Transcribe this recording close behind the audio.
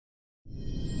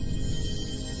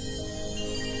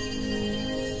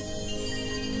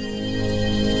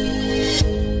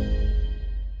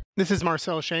This is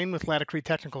Marcel Schoen with LATICRETE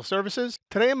Technical Services.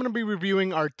 Today I'm going to be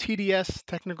reviewing our TDS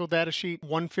Technical Data Sheet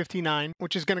 159,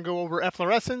 which is going to go over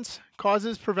efflorescence,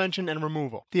 causes, prevention, and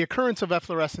removal. The occurrence of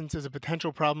efflorescence is a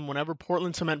potential problem whenever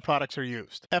Portland cement products are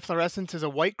used. Efflorescence is a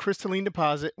white crystalline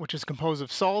deposit which is composed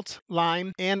of salts,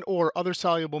 lime, and/or other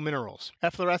soluble minerals.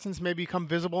 Efflorescence may become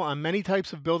visible on many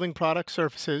types of building product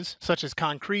surfaces, such as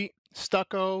concrete,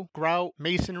 stucco, grout,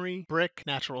 masonry, brick,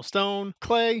 natural stone,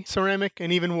 clay, ceramic,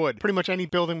 and even wood. Pretty much any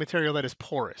building material that is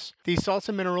porous. These salts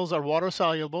and minerals are water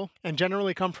soluble and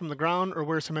generally come from the ground or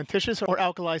where cementitious or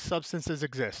alkalized substances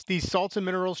exist. These salts and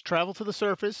minerals travel to the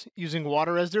surface using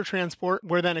water as their transport,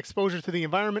 where then exposure to the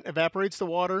environment evaporates the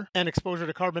water and exposure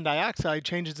to carbon dioxide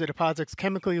changes the deposits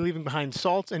chemically, leaving behind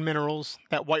salts and minerals,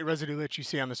 that white residue that you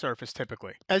see on the surface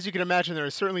typically. As you can imagine, there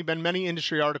has certainly been many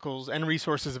industry articles and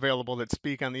resources available that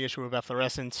speak on the issue of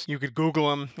efflorescence. You could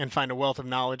Google them and find a wealth of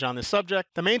knowledge on this subject.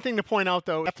 The main thing to point out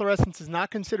though, efflorescence is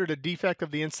not considered a defect of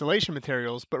the installation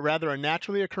materials, but rather a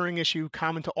naturally occurring issue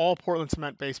common to all Portland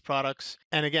cement-based products.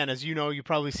 And again, as you know, you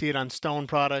probably see it on stone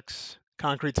products,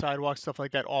 concrete sidewalks, stuff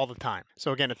like that all the time.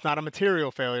 So again, it's not a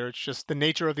material failure, it's just the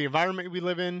nature of the environment we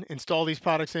live in, install these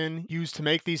products in, use to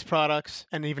make these products,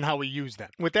 and even how we use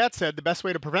them. With that said, the best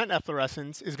way to prevent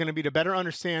efflorescence is going to be to better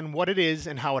understand what it is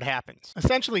and how it happens.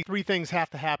 Essentially, three things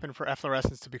have to happen for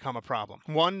efflorescence to become a problem.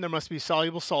 One, there must be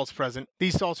soluble salts present.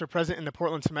 These salts are present in the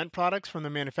Portland cement products from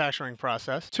the manufacturing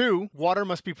process. Two, water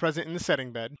must be present in the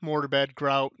setting bed, mortar bed,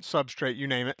 grout, substrate, you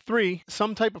name it. Three,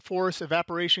 some type of force,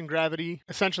 evaporation, gravity,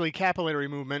 essentially capillary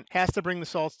movement, has to bring the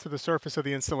salts to the surface of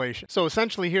the installation. So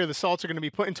essentially here, the salts are going to be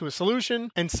put into a solution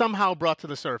and somehow brought to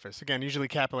the surface. Again, usually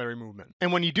capillary movement.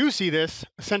 And when you do see this,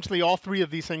 essentially all three of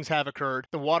these things have occurred.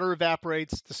 The water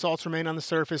evaporates, the salts remain on the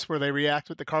surface where they react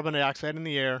with the carbon dioxide in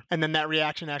the air, and then that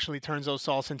reaction actually turns those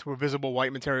salts into a visible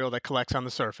white material that collects on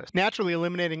the surface. Naturally,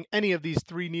 eliminating any of these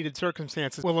three needed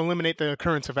circumstances will eliminate the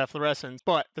occurrence of efflorescence,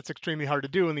 but that's extremely hard to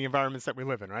do in the environments that we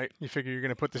live in, right? You figure you're going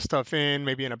to put this stuff in,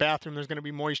 maybe in a bathroom, there's going to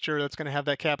be moisture that's going to have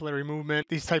that capillary movement.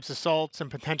 These types of salts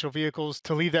and potential vehicles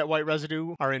to leave that white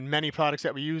residue are in many products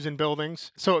that we use in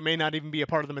buildings. So it may not even be a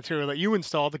part of the material that you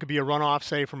installed. It could be a runoff,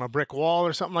 say, from a brick wall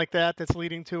or something like that that's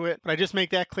leading to it. But I just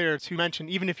make that clear to mention,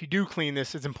 even if you do clean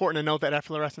this, it's important to note that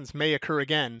efflorescence may occur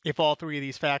again if all three of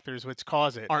these factors which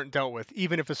cause it aren't dealt with,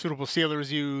 even if a suitable sealer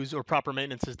is used or proper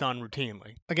maintenance is done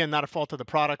routinely. Again, not a fault of the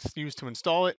products used to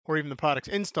install it or even the products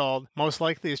installed. Most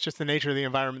likely it's just the nature of the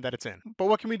environment that it's in. But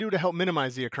what can we do to help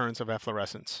minimize the occurrence of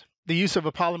efflorescence? The use of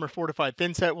a polymer fortified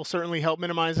thin set will certainly help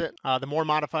minimize it. The more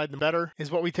modified, the better is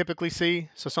what we typically see.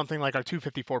 So something like our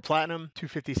 254 Platinum,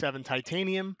 257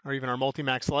 Titanium, or even our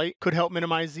MULTIMAX LITE could help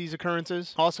minimize these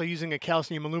occurrences. Also using a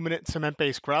calcium aluminate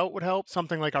cement-based grout would help.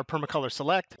 Something like our PERMACOLOR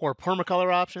Select or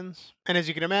PERMACOLOR options. And as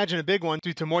you can imagine, a big one,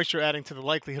 due to moisture adding to the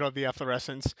likelihood of the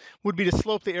efflorescence, would be to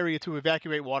slope the area to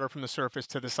evacuate water from the surface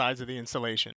to the sides of the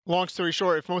installation. Long story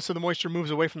short, if most of the moisture moves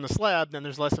away from the slab, then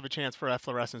there's less of a chance for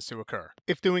efflorescence to occur.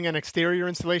 If doing an exterior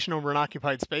installation over an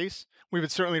occupied space, we would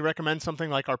certainly recommend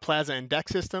something like our plaza and deck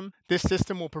system. This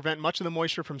system will prevent much of the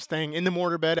moisture from staying in the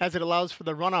mortar bed, as it allows for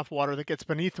the runoff water that gets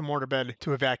beneath the mortar bed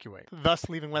to evacuate, thus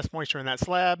leaving less moisture in that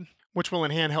slab, which will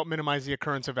in hand help minimize the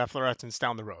occurrence of efflorescence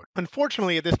down the road.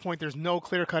 Unfortunately, at this point, there's no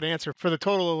clear-cut answer for the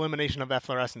total elimination of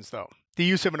efflorescence, though. The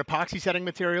use of an epoxy setting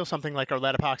material, something like our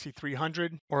LATIPOXY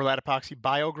 300 or LATIPOXY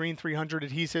BioGreen 300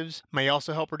 adhesives, may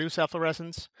also help reduce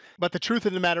efflorescence. But the truth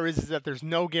of the matter is that there's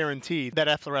no guarantee that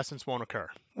efflorescence won't occur.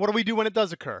 What do we do when it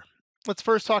does occur? Let's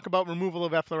first talk about removal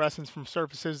of efflorescence from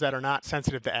surfaces that are not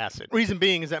sensitive to acid. Reason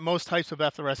being is that most types of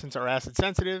efflorescence are acid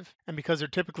sensitive, and because they're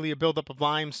typically a buildup of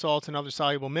lime, salts, and other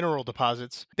soluble mineral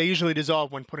deposits, they usually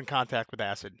dissolve when put in contact with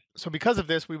acid. So because of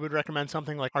this, we would recommend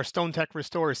something like our StoneTech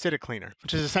Restore acidic cleaner,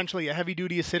 which is essentially a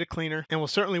heavy-duty acidic cleaner and will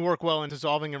certainly work well in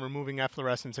dissolving and removing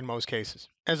efflorescence in most cases.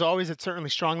 As always, it's certainly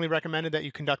strongly recommended that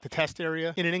you conduct a test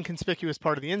area in an inconspicuous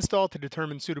part of the install to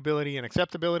determine suitability and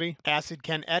acceptability. Acid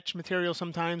can etch material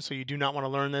sometimes, so you do not want to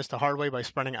learn this the hard way by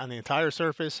spreading it on the entire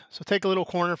surface. So take a little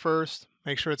corner first,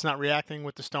 make sure it's not reacting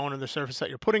with the stone or the surface that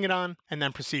you're putting it on, and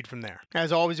then proceed from there.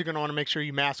 As always, you're going to want to make sure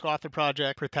you mask off the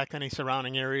project, protect any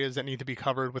surrounding areas that need to be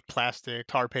covered with plastic,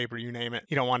 tar paper, you name it.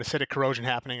 You don't want acidic corrosion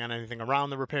happening on anything around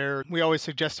the repair. We always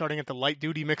suggest starting at the light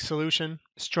duty mixed solution.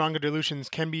 Stronger dilutions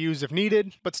can be used if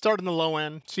needed, but start in the low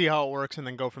end, see how it works, and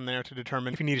then go from there to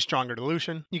determine if you need a stronger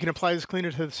dilution. You can apply this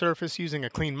cleaner to the surface using a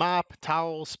clean mop,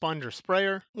 towel, sponge, or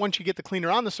sprayer. Once you get the cleaner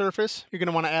on the surface, you're going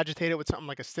to want to agitate it with something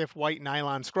like a stiff white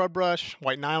nylon scrub brush. brush,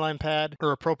 white nylon pad,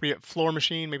 or appropriate floor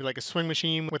machine, maybe like a swing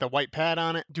machine with a white pad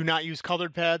on it. Do not use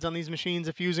colored pads on these machines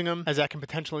if using them, as that can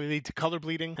potentially lead to color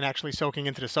bleeding and actually soaking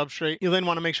into the substrate. You'll then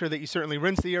want to make sure that you certainly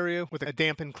rinse the area with a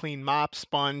damp and clean mop,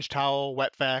 sponge, towel,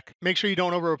 wet vac. Make sure you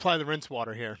don't over apply the rinse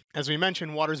water here. As we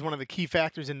mentioned, water is one of the key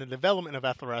factors in the development of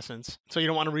efflorescence, so you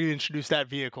don't want to reintroduce that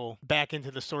vehicle back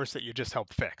into the source that you just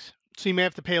helped fix. So you may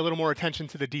have to pay a little more attention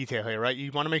to the detail here, right?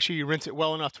 You want to make sure you rinse it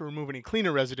well enough to remove any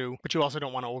cleaner residue, but you also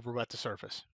don't want to over wet the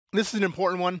surface. This is an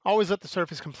important one. Always let the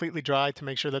surface completely dry to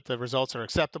make sure that the results are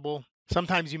acceptable.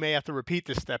 Sometimes you may have to repeat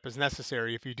this step as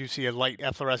necessary if you do see a light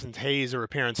efflorescence haze or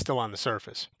appearance still on the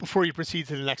surface before you proceed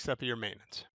to the next step of your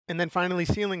maintenance. And then finally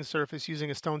sealing the surface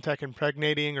using a StoneTech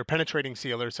impregnating or penetrating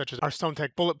sealer such as our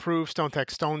StoneTech Bulletproof,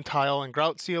 StoneTech Stone Tile and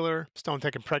Grout Sealer,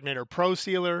 StoneTech Impregnator Pro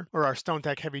Sealer, or our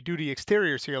StoneTech Heavy Duty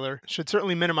Exterior Sealer should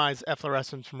certainly minimize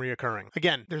efflorescence from reoccurring.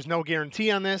 Again, there's no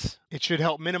guarantee on this. It should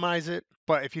help minimize it.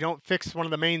 But if you don't fix one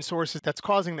of the main sources that's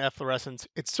causing the efflorescence,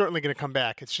 it's certainly going to come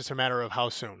back. It's just a matter of how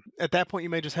soon. At that point, you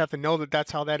may just have to know that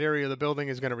that's how that area of the building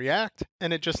is going to react,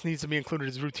 and it just needs to be included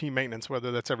as routine maintenance,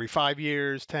 whether that's every 5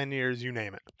 years, 10 years, you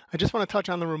name it. I just want to touch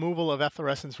on the removal of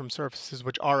efflorescence from surfaces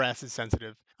which are acid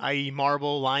sensitive, i.e.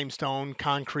 marble, limestone,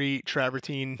 concrete,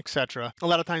 travertine, etc. A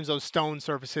lot of times those stone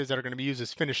surfaces that are going to be used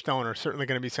as finished stone are certainly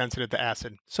going to be sensitive to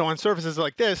acid. So on surfaces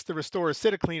like this, the Restore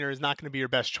Acidic Cleaner is not going to be your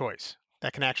best choice.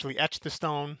 That can actually etch the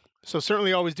stone. So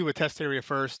certainly always do a test area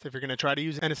first. If you're going to try to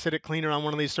use an acidic cleaner on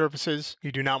one of these surfaces,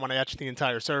 you do not want to etch the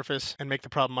entire surface and make the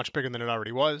problem much bigger than it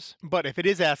already was. But if it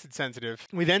is acid sensitive,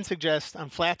 we then suggest on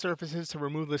flat surfaces to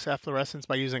remove this efflorescence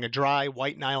by using a dry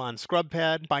white nylon scrub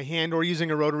pad by hand or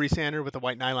using a rotary sander with a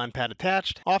white nylon pad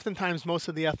attached. Oftentimes most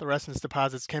of the efflorescence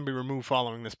deposits can be removed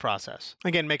following this process.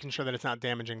 Again, making sure that it's not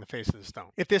damaging the face of the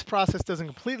stone. If this process doesn't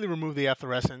completely remove the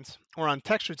efflorescence, or on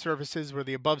textured surfaces where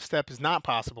the above step is not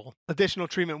possible, additional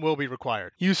treatment will be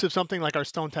required. Use of something like our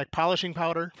StoneTech polishing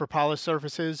powder for polished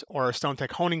surfaces or our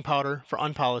StoneTech honing powder for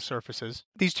unpolished surfaces.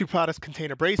 These two products contain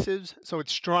abrasives, so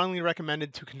it's strongly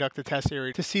recommended to conduct a test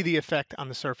area to see the effect on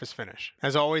the surface finish.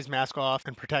 As always, mask off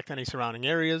and protect any surrounding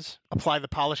areas. Apply the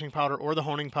polishing powder or the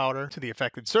honing powder to the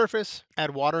affected surface.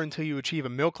 Add water until you achieve a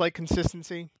milk-like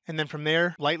consistency. And then from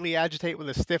there, lightly agitate with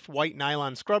a stiff white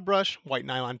nylon scrub brush, white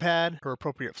nylon pad, or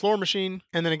appropriate floor machine.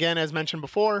 And then again, as mentioned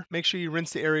before, make sure you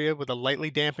rinse the area with a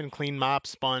lightly damp and clean mop,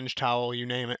 sponge, towel, you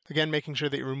name it. Again, making sure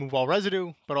that you remove all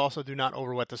residue, but also do not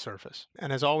overwet the surface.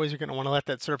 And as always, you're going to want to let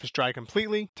that surface dry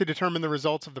completely to determine the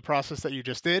results of the process that you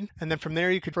just did. And then from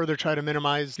there, you could further try to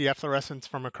minimize the efflorescence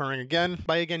from occurring again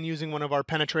by using one of our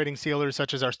penetrating sealers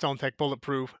such as our StoneTech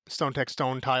Bulletproof, StoneTech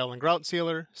Stone Tile and Grout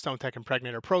Sealer, StoneTech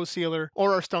Impregnator Pro Sealer,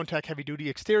 or our StoneTech Heavy Duty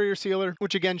Exterior Sealer,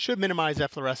 which again should minimize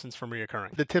efflorescence from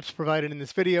reoccurring. The tips provided in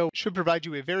this video should provide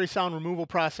you a very sound removal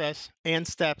process and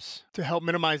steps to help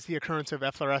minimize the occurrence of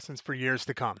efflorescence for years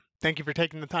to come. Thank you for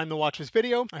taking the time to watch this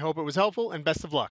video. I hope it was helpful and best of luck.